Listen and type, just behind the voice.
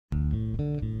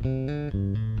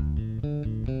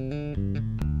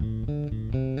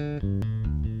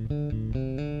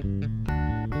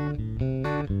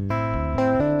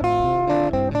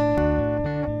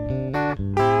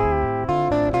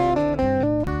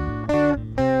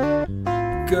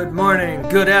Good morning,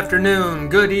 good afternoon,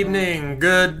 good evening,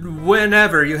 good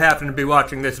whenever you happen to be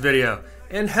watching this video.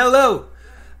 And hello!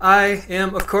 I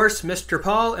am, of course, Mr.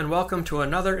 Paul, and welcome to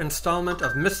another installment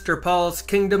of Mr. Paul's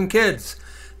Kingdom Kids.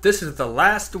 This is the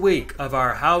last week of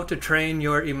our How to Train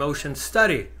Your Emotions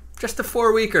study. Just a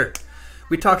 4-weeker.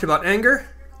 We talked about anger,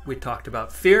 we talked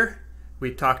about fear,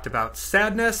 we talked about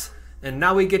sadness, and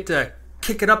now we get to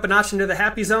kick it up a notch into the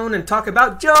happy zone and talk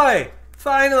about joy!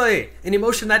 Finally! An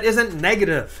emotion that isn't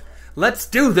negative. Let's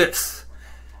do this!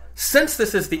 Since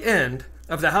this is the end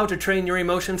of the How to Train Your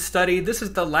Emotions study, this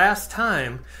is the last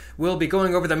time we'll be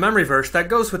going over the memory verse that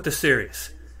goes with the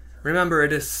series. Remember,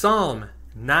 it is Psalm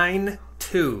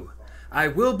 9:2. I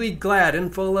will be glad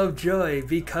and full of joy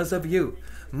because of you.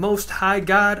 Most High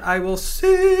God, I will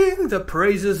sing the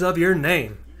praises of your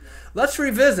name. Let's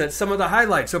revisit some of the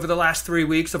highlights over the last 3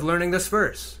 weeks of learning this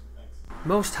verse.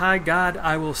 Most High God,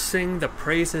 I will sing the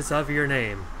praises of your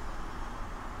name.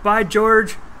 By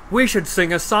George, we should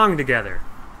sing a song together.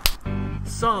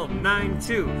 Psalm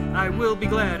 9:2. I will be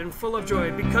glad and full of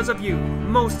joy because of you.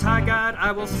 Most High God,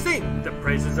 I will sing the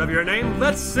praises of your name.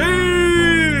 Let's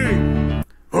sing!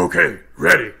 Okay,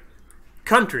 ready.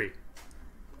 Country.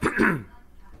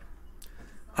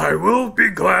 I will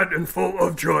be glad and full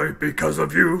of joy because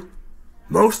of you.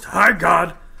 Most High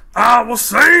God, I will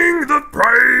sing the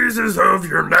praises of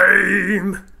your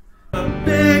name. A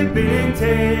big, big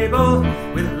table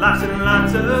with lots and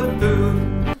lots of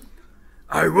food.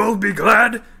 I will be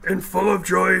glad and full of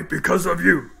joy because of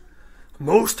you.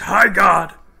 Most High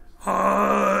God,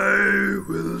 I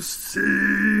will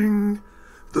sing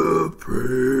the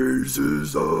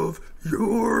praises of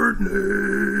your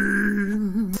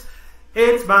name.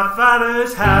 It's my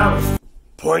Father's house.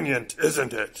 Poignant,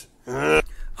 isn't it?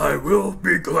 I will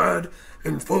be glad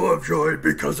and full of joy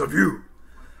because of you.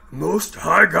 Most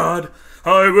High God,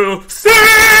 I will sing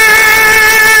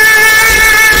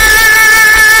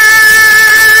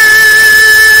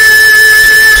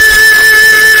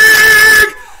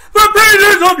the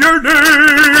praises of your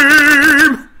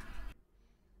name.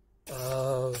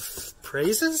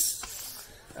 Praises?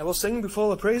 I will sing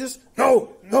full of praises?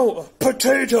 No,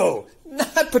 potato.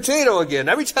 Not potato again.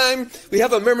 Every time we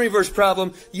have a memory verse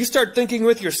problem, you start thinking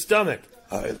with your stomach.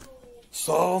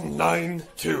 Psalm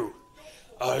 9:2.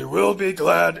 I will be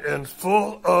glad and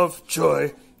full of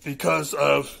joy because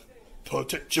of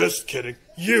just kidding.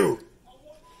 You.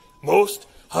 Most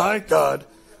High God,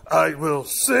 I will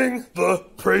sing the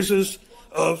praises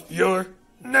of your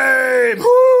name.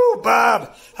 Woo,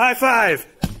 Bob. High five.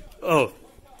 Oh,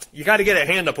 you got to get a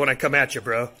hand up when I come at you,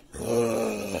 bro.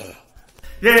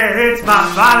 Yeah, it's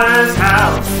my Father's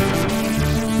house.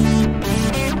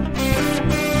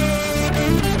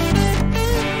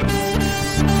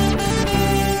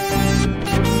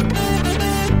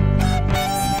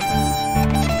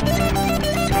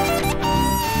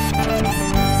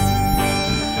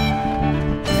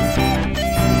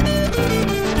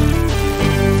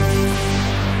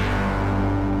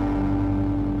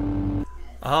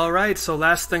 All right, so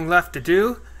last thing left to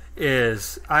do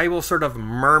is I will sort of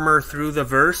murmur through the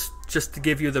verse just to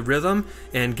give you the rhythm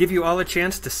and give you all a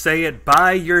chance to say it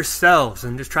by yourselves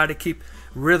and just try to keep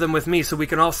rhythm with me so we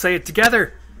can all say it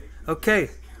together.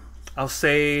 Okay, I'll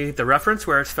say the reference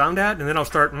where it's found at, and then I'll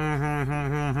start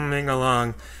ing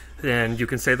along, and you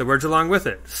can say the words along with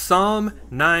it. Psalm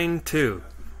 9:2.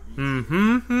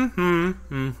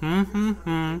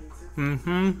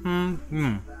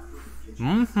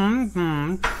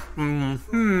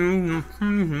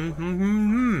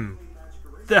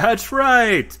 That's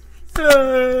right.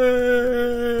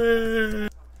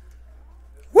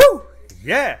 Woo!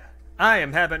 Yeah, I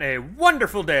am having a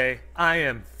wonderful day. I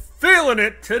am feeling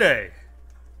it today.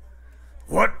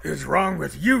 What is wrong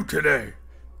with you today?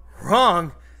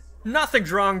 Wrong?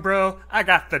 Nothing's wrong, bro. I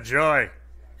got the joy.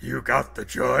 You got the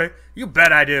joy? You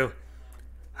bet I do.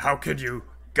 How could you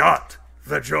got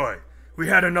the joy? We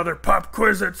had another pop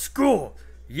quiz at school.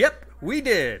 Yep, we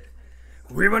did.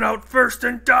 We went out first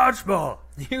in dodgeball.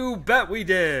 You bet we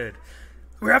did.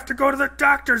 We have to go to the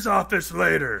doctor's office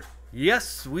later.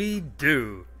 Yes, we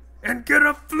do. And get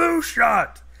a flu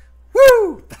shot.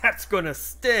 Woo! That's gonna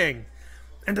sting.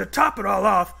 And to top it all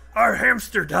off, our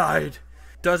hamster died.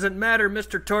 Doesn't matter,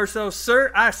 Mr. Torso,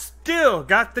 sir. I still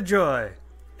got the joy.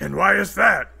 And why is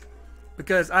that?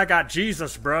 Because I got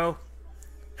Jesus, bro.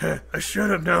 I should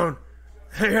have known.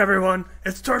 Hey everyone,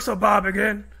 it's Torso Bob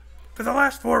again. For the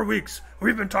last 4 weeks,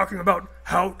 we've been talking about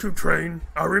how to train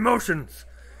our emotions.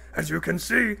 As you can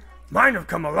see, mine have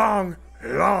come a long,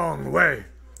 long way.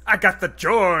 I got the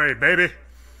joy, baby.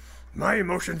 My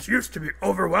emotions used to be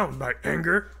overwhelmed by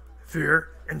anger, fear,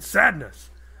 and sadness.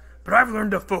 but I've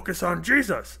learned to focus on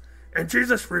Jesus. And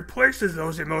Jesus replaces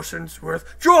those emotions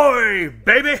with joy,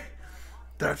 baby!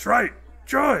 That's right,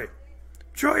 joy.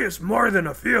 Joy is more than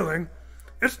a feeling.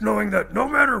 It's knowing that no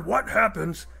matter what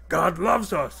happens, God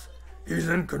loves us. He's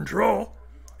in control,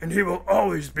 and He will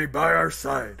always be by our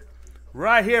side.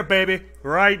 Right here, baby.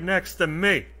 Right next to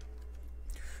me.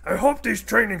 I hope these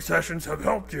training sessions have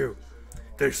helped you.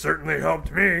 They certainly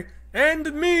helped me.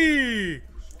 And me!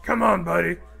 Come on,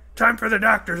 buddy. Time for the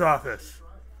doctor's office.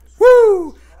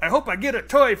 Woo! I hope I get a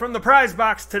toy from the prize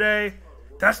box today.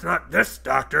 That's not this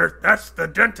doctor. That's the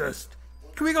dentist.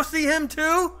 Can we go see him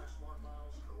too?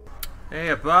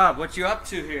 Hey, Bob, what you up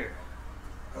to here?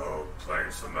 Oh, playing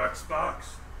some Xbox.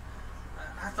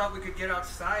 I thought we could get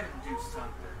outside and do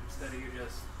something instead of you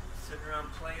just sitting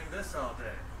around playing this all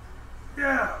day.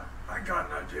 Yeah, I got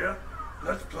an idea.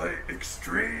 Let's play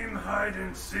extreme hide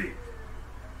and seek.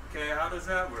 Okay, how does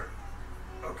that work?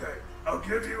 Okay, I'll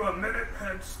give you a minute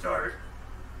head start.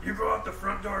 You go out the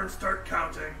front door and start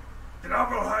counting. Then I'll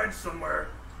go hide somewhere,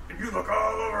 and you look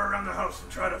all over around the house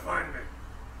and try to find me.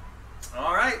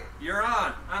 All right, you're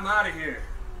on. I'm out of here.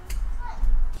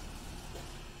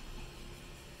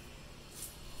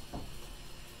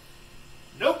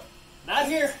 Nope, not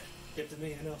here. Get to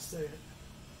me and I'll say it.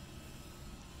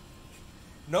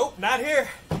 Nope, not here.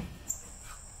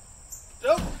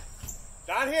 Nope,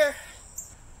 not here.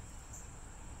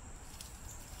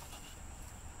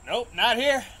 Nope, not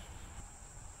here.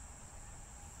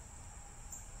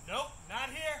 Nope, not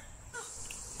here.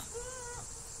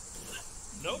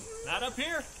 Nope, not up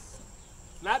here.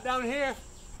 Not down here.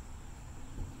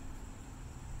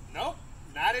 Nope,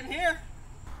 not in here.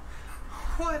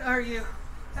 What are you?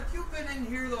 Have you been in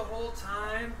here the whole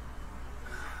time?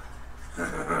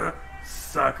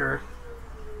 Sucker.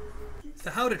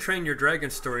 The How to Train Your Dragon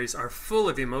stories are full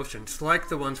of emotions like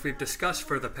the ones we've discussed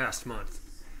for the past month.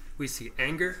 We see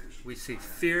anger, we see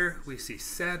fear, we see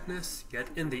sadness, yet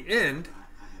in the end,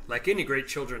 like any great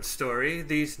children's story,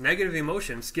 these negative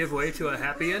emotions give way to a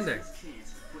happy ending.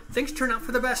 Things turn out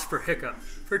for the best for Hiccup,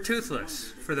 for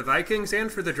Toothless, for the Vikings,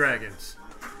 and for the dragons.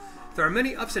 There are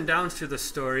many ups and downs to the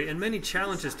story and many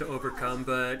challenges to overcome,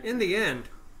 but in the end,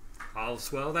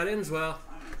 all's well that ends well.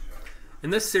 In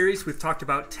this series, we've talked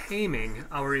about taming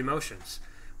our emotions.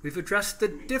 We've addressed the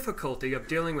difficulty of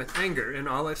dealing with anger in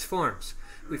all its forms.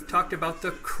 We've talked about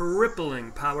the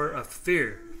crippling power of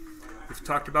fear. We've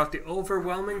talked about the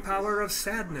overwhelming power of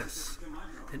sadness.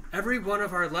 In every one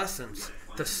of our lessons,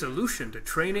 the solution to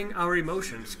training our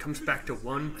emotions comes back to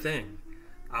one thing: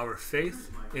 our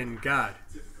faith in God.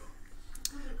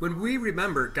 When we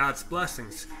remember God's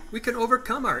blessings, we can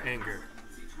overcome our anger.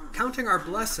 Counting our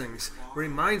blessings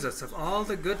reminds us of all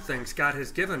the good things God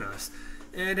has given us,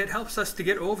 and it helps us to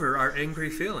get over our angry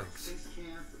feelings.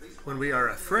 When we are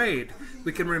afraid,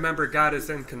 we can remember God is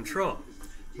in control.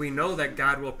 We know that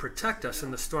God will protect us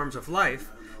in the storms of life,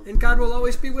 and God will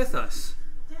always be with us.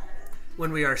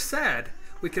 When we are sad,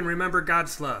 we can remember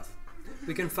God's love.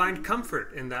 We can find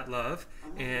comfort in that love,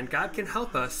 and God can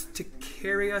help us to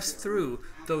carry us through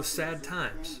those sad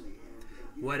times.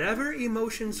 Whatever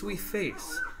emotions we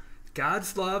face,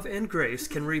 God's love and grace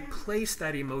can replace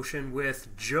that emotion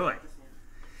with joy.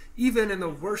 Even in the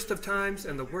worst of times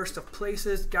and the worst of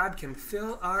places, God can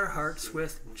fill our hearts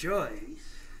with joy.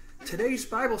 Today's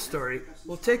Bible story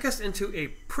will take us into a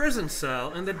prison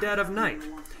cell in the dead of night,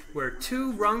 where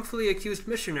two wrongfully accused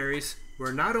missionaries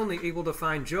were not only able to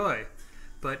find joy,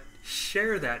 but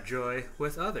share that joy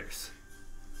with others.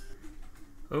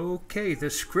 Okay, the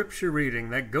scripture reading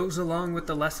that goes along with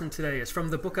the lesson today is from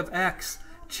the book of Acts,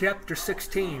 chapter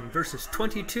 16, verses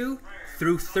 22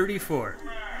 through 34.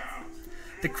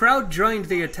 The crowd joined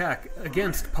the attack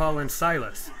against Paul and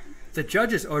Silas. The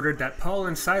judges ordered that Paul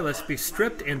and Silas be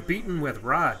stripped and beaten with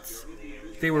rods.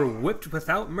 They were whipped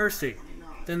without mercy.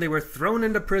 Then they were thrown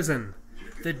into prison.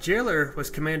 The jailer was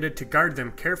commanded to guard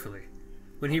them carefully.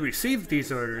 When he received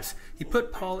these orders, he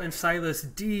put Paul and Silas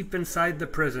deep inside the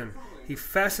prison. He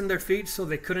fastened their feet so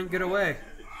they couldn't get away.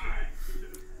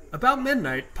 About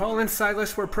midnight, Paul and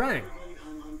Silas were praying.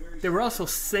 They were also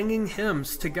singing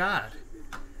hymns to God.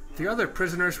 The other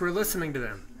prisoners were listening to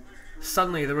them.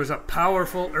 Suddenly, there was a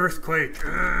powerful earthquake.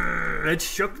 It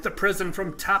shook the prison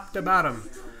from top to bottom.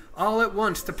 All at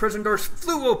once, the prison doors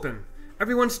flew open.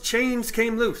 Everyone's chains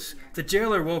came loose. The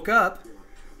jailer woke up.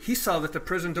 He saw that the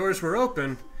prison doors were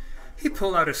open. He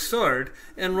pulled out his sword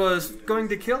and was going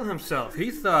to kill himself.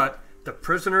 He thought the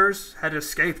prisoners had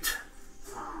escaped.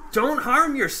 "Don't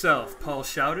harm yourself," Paul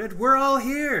shouted. "We're all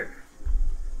here."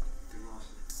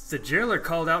 The jailer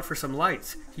called out for some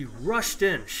lights. He rushed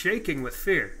in, shaking with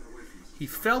fear. He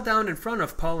fell down in front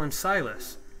of Paul and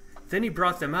Silas. Then he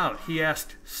brought them out. He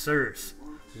asked, "Sirs,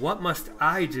 what must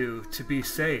I do to be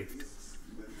saved?"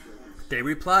 They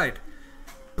replied,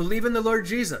 "Believe in the Lord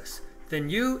Jesus. Then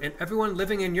you and everyone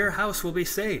living in your house will be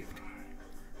saved."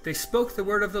 They spoke the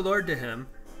word of the Lord to him.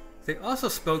 They also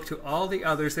spoke to all the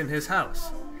others in his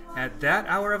house. At that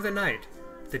hour of the night,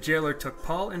 the jailer took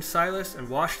Paul and Silas and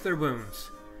washed their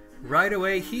wounds. Right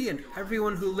away, he and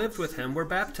everyone who lived with him were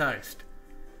baptized.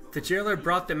 The jailer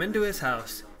brought them into his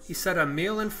house. He set a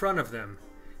meal in front of them.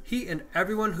 He and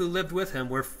everyone who lived with him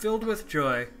were filled with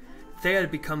joy. They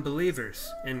had become believers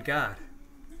in God.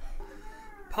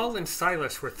 Paul and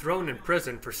Silas were thrown in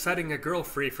prison for setting a girl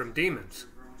free from demons.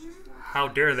 How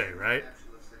dare they, right?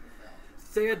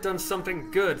 They had done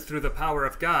something good through the power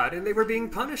of God, and they were being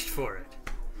punished for it.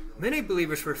 Many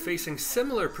believers were facing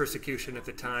similar persecution at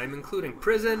the time, including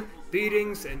prison,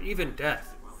 beatings, and even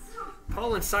death.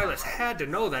 Paul and Silas had to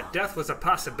know that death was a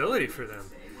possibility for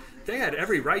them. They had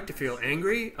every right to feel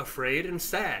angry, afraid, and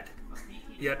sad.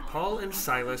 Yet Paul and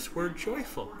Silas were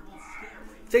joyful.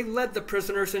 They led the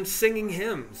prisoners in singing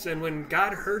hymns, and when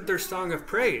God heard their song of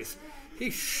praise,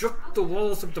 he shook the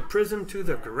walls of the prison to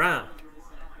the ground.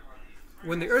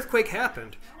 When the earthquake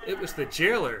happened, it was the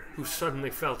jailer who suddenly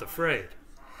felt afraid.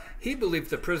 He believed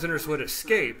the prisoners would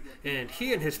escape, and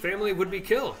he and his family would be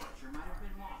killed.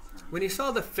 When he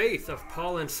saw the faith of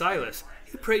Paul and Silas,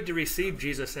 he prayed to receive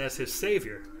Jesus as his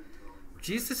Savior.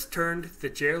 Jesus turned the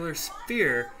jailer's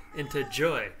fear into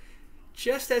joy,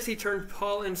 just as he turned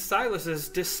Paul and Silas's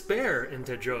despair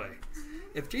into joy.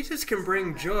 If Jesus can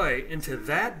bring joy into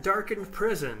that darkened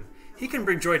prison, he can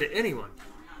bring joy to anyone,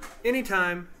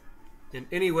 anytime, and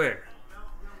anywhere.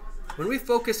 When we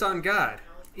focus on God,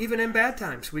 even in bad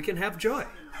times, we can have joy.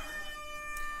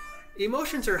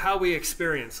 Emotions are how we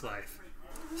experience life.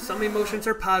 Some emotions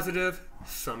are positive,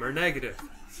 some are negative.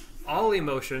 All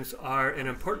emotions are an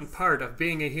important part of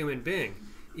being a human being,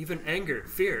 even anger,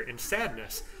 fear, and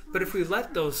sadness. But if we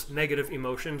let those negative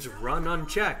emotions run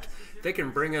unchecked, they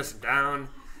can bring us down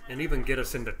and even get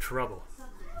us into trouble.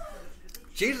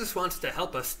 Jesus wants to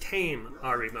help us tame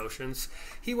our emotions.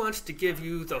 He wants to give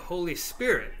you the Holy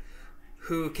Spirit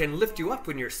who can lift you up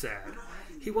when you're sad.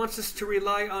 He wants us to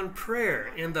rely on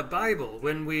prayer and the Bible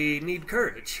when we need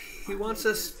courage. He wants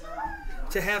us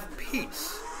to have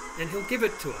peace, and he'll give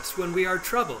it to us when we are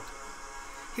troubled.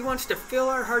 He wants to fill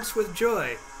our hearts with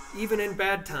joy, even in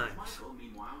bad times.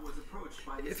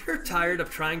 If you're tired of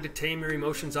trying to tame your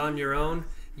emotions on your own,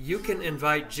 you can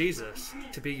invite Jesus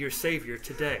to be your Savior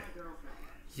today.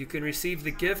 You can receive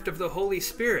the gift of the Holy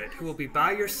Spirit, who will be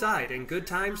by your side in good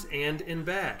times and in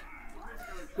bad.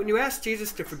 When you ask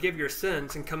Jesus to forgive your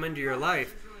sins and come into your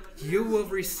life, you will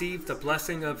receive the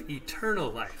blessing of eternal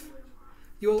life.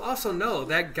 You will also know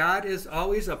that God is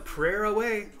always a prayer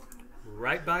away,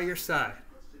 right by your side.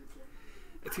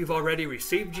 If you've already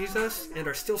received Jesus and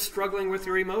are still struggling with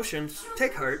your emotions,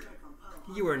 take heart.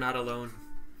 You are not alone.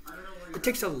 It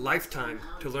takes a lifetime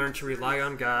to learn to rely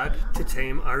on God to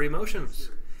tame our emotions.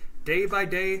 Day by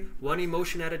day, one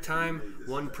emotion at a time,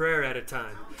 one prayer at a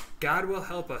time. God will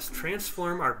help us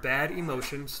transform our bad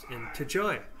emotions into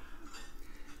joy.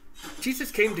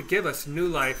 Jesus came to give us new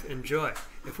life and joy.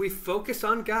 If we focus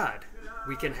on God,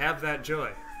 we can have that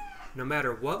joy, no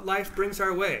matter what life brings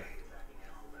our way.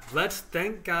 Let's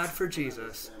thank God for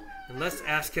Jesus, and let's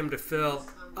ask him to fill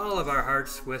all of our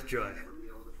hearts with joy.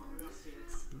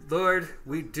 Lord,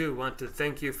 we do want to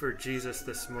thank you for Jesus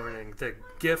this morning, the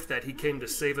gift that he came to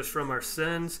save us from our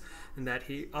sins, and that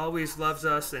he always loves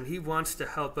us, and he wants to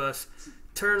help us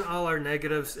turn all our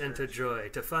negatives into joy,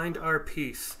 to find our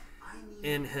peace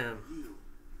in him.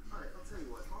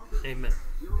 Amen.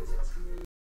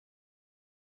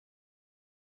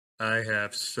 I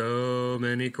have so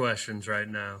many questions right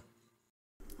now.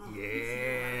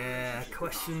 Yeah,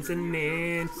 questions and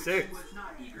answers.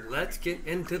 Let's get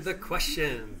into the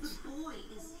questions.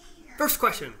 First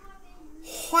question.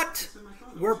 What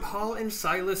were Paul and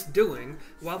Silas doing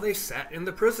while they sat in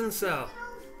the prison cell?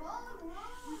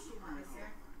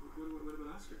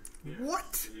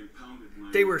 What?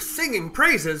 They were singing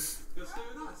praises?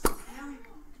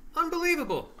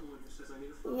 Unbelievable.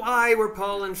 Why were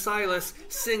Paul and Silas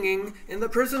singing in the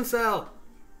prison cell?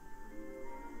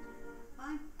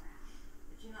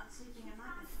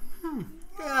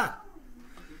 Yeah.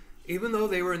 Even though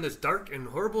they were in this dark and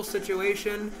horrible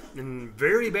situation, and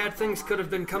very bad things could have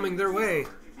been coming their way,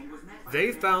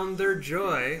 they found their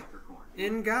joy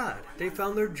in God. They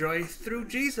found their joy through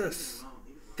Jesus.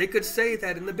 They could say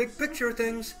that in the big picture of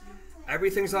things,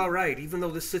 everything's all right, even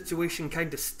though the situation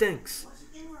kind of stinks,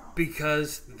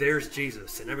 because there's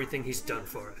Jesus and everything he's done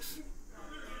for us.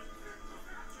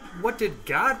 What did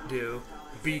God do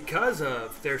because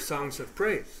of their songs of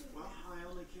praise.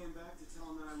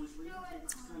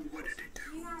 What did he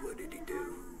do? What did he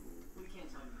do?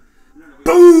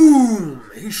 Boom!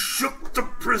 He shook the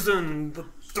prison. The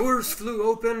doors flew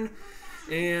open,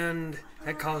 and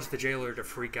that caused the jailer to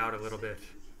freak out a little bit.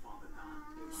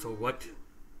 So what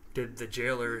did the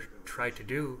jailer try to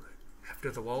do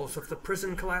after the walls of the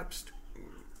prison collapsed?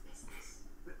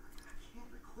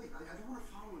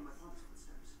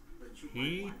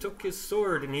 He took his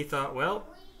sword and he thought, well,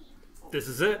 this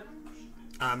is it.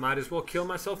 I might as well kill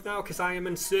myself now because I am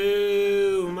in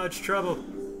so much trouble.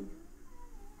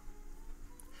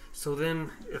 So then,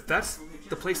 if that's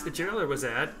the place the jailer was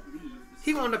at,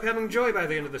 he wound up having joy by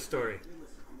the end of the story.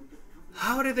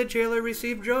 How did the jailer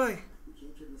receive joy?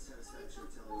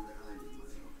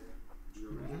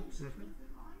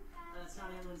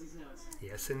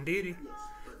 Yes, indeedy.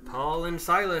 Paul and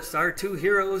Silas, our two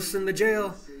heroes in the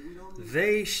jail,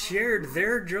 they shared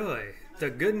their joy, the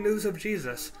good news of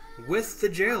Jesus, with the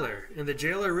jailer. And the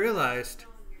jailer realized,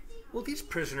 well, these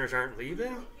prisoners aren't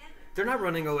leaving. They're not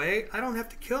running away. I don't have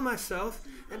to kill myself.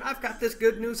 And I've got this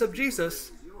good news of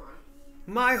Jesus.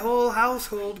 My whole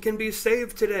household can be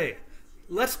saved today.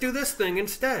 Let's do this thing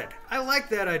instead. I like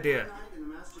that idea.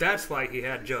 That's why he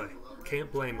had joy.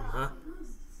 Can't blame him, huh?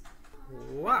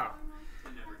 Wow.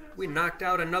 We knocked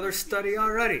out another study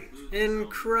already.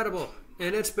 Incredible.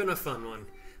 And it's been a fun one.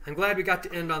 I'm glad we got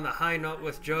to end on the high note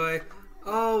with joy.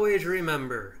 Always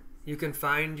remember, you can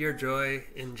find your joy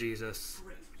in Jesus.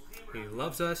 He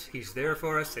loves us, He's there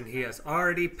for us, and He has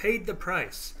already paid the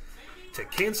price to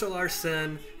cancel our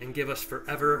sin and give us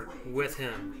forever with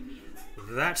Him.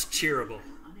 That's cheerable.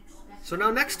 So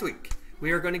now next week,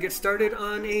 we are going to get started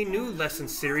on a new lesson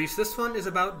series. This one is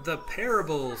about the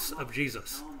parables of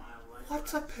Jesus.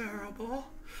 What's a parable?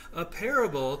 A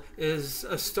parable is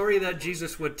a story that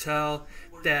Jesus would tell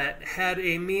that had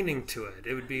a meaning to it.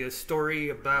 It would be a story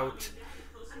about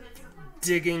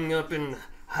digging up and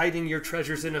hiding your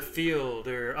treasures in a field,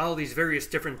 or all these various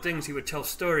different things. He would tell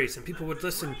stories, and people would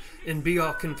listen and be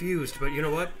all confused. But you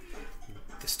know what?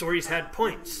 The stories had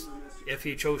points, if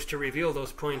he chose to reveal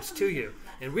those points to you.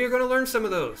 And we are going to learn some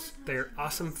of those. They are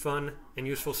awesome, fun, and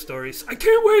useful stories. I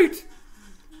can't wait!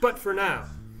 But for now,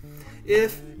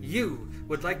 if you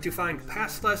would like to find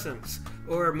past lessons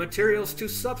or materials to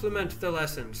supplement the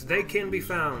lessons, they can be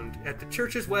found at the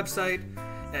church's website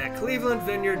at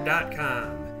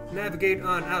clevelandvineyard.com. Navigate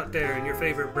on out there in your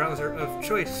favorite browser of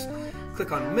choice.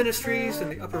 Click on Ministries in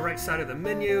the upper right side of the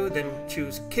menu, then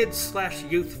choose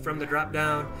Kids/Youth from the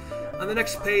drop-down. On the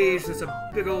next page, there's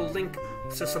a big old link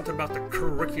that says something about the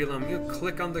curriculum. You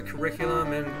click on the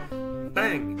curriculum and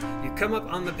bang, you come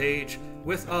up on the page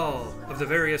with all of the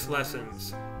various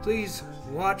lessons. Please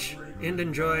watch and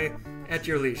enjoy at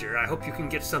your leisure. I hope you can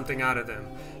get something out of them.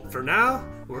 For now,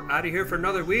 we're out of here for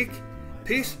another week.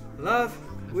 Peace, love,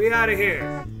 we out of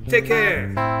here. Take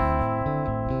care.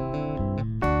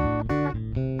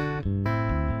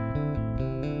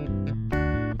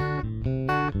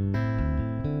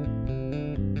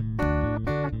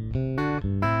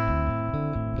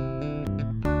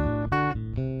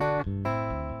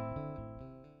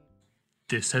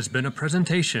 This has been a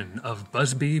presentation of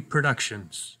Busby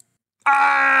Productions.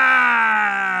 Ah!